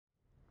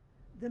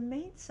The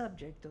main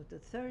subject of the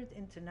Third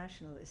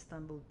International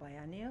Istanbul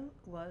Biennial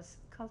was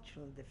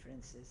cultural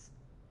differences.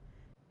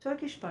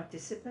 Turkish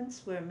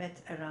participants were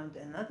met around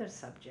another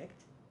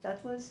subject,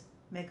 that was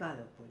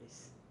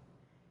megalopolis.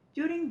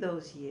 During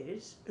those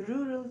years,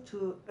 rural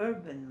to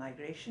urban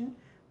migration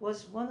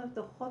was one of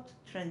the hot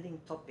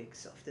trending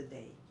topics of the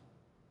day.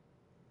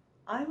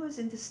 I was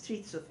in the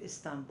streets of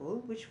Istanbul,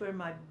 which were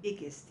my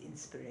biggest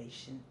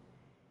inspiration.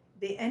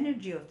 The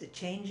energy of the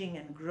changing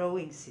and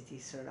growing city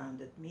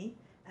surrounded me,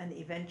 and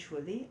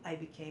eventually I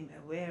became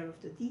aware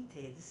of the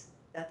details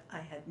that I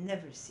had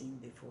never seen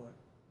before.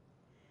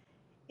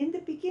 In the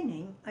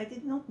beginning, I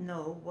did not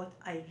know what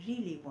I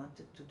really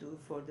wanted to do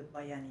for the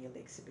biennial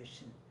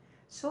exhibition,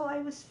 so I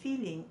was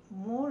feeling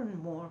more and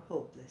more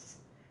hopeless.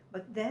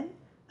 But then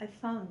I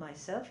found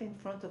myself in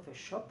front of a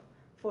shop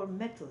for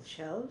metal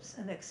shelves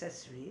and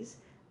accessories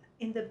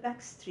in the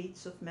back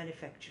streets of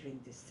manufacturing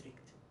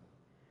district.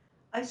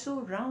 I saw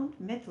round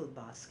metal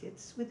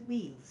baskets with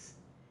wheels.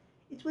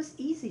 It was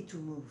easy to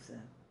move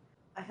them.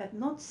 I had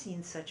not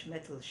seen such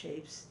metal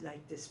shapes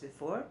like this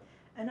before,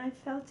 and I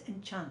felt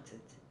enchanted.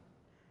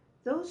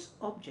 Those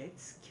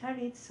objects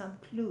carried some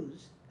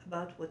clues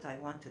about what I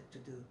wanted to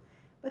do,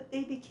 but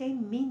they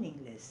became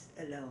meaningless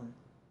alone.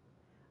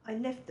 I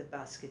left the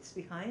baskets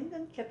behind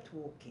and kept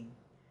walking.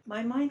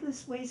 My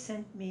mindless way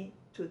sent me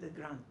to the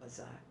Grand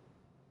Bazaar.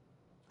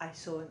 I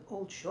saw an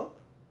old shop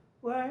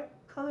where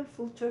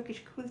colorful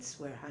Turkish quilts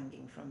were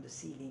hanging from the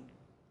ceiling.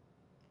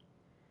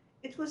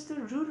 It was the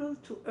rural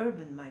to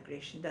urban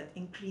migration that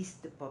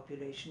increased the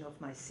population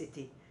of my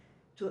city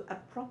to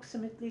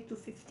approximately to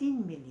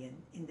 15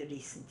 million in the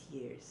recent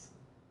years.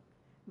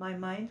 My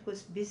mind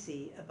was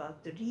busy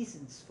about the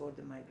reasons for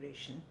the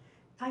migration,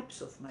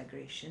 types of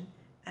migration,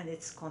 and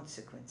its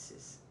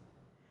consequences.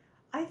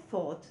 I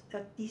thought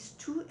that these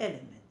two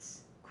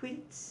elements,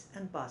 quilts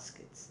and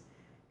baskets,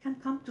 can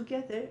come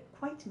together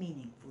quite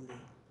meaningfully.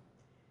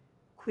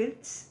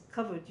 Quilts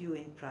covered you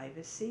in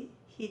privacy,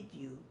 hid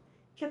you,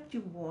 kept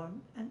you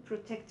warm, and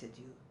protected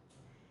you.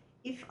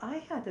 If I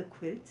had a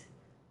quilt,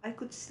 I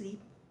could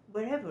sleep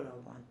wherever I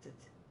wanted.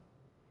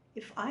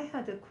 If I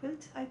had a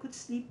quilt, I could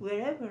sleep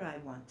wherever I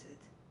wanted.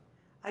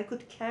 I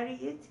could carry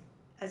it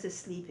as a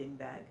sleeping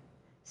bag,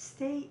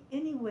 stay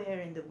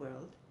anywhere in the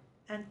world,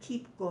 and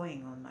keep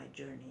going on my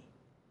journey.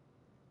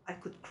 I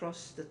could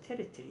cross the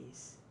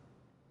territories.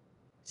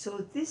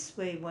 So this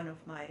way one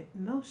of my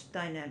most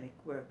dynamic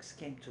works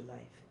came to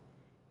life.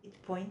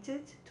 It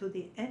pointed to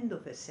the end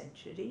of a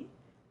century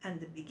and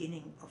the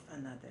beginning of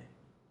another.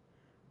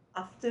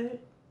 After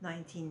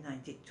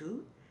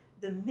 1992,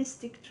 the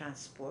Mystic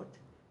Transport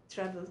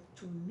traveled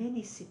to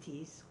many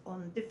cities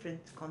on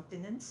different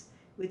continents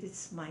with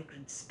its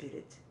migrant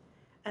spirit,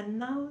 and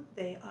now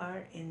they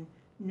are in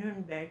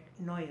Nuremberg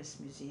Neues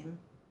Museum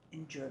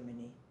in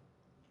Germany.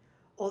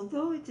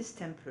 Although it is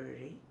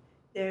temporary,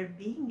 their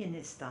being in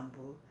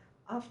Istanbul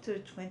after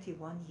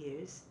 21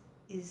 years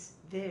is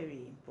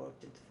very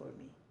important for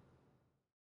me.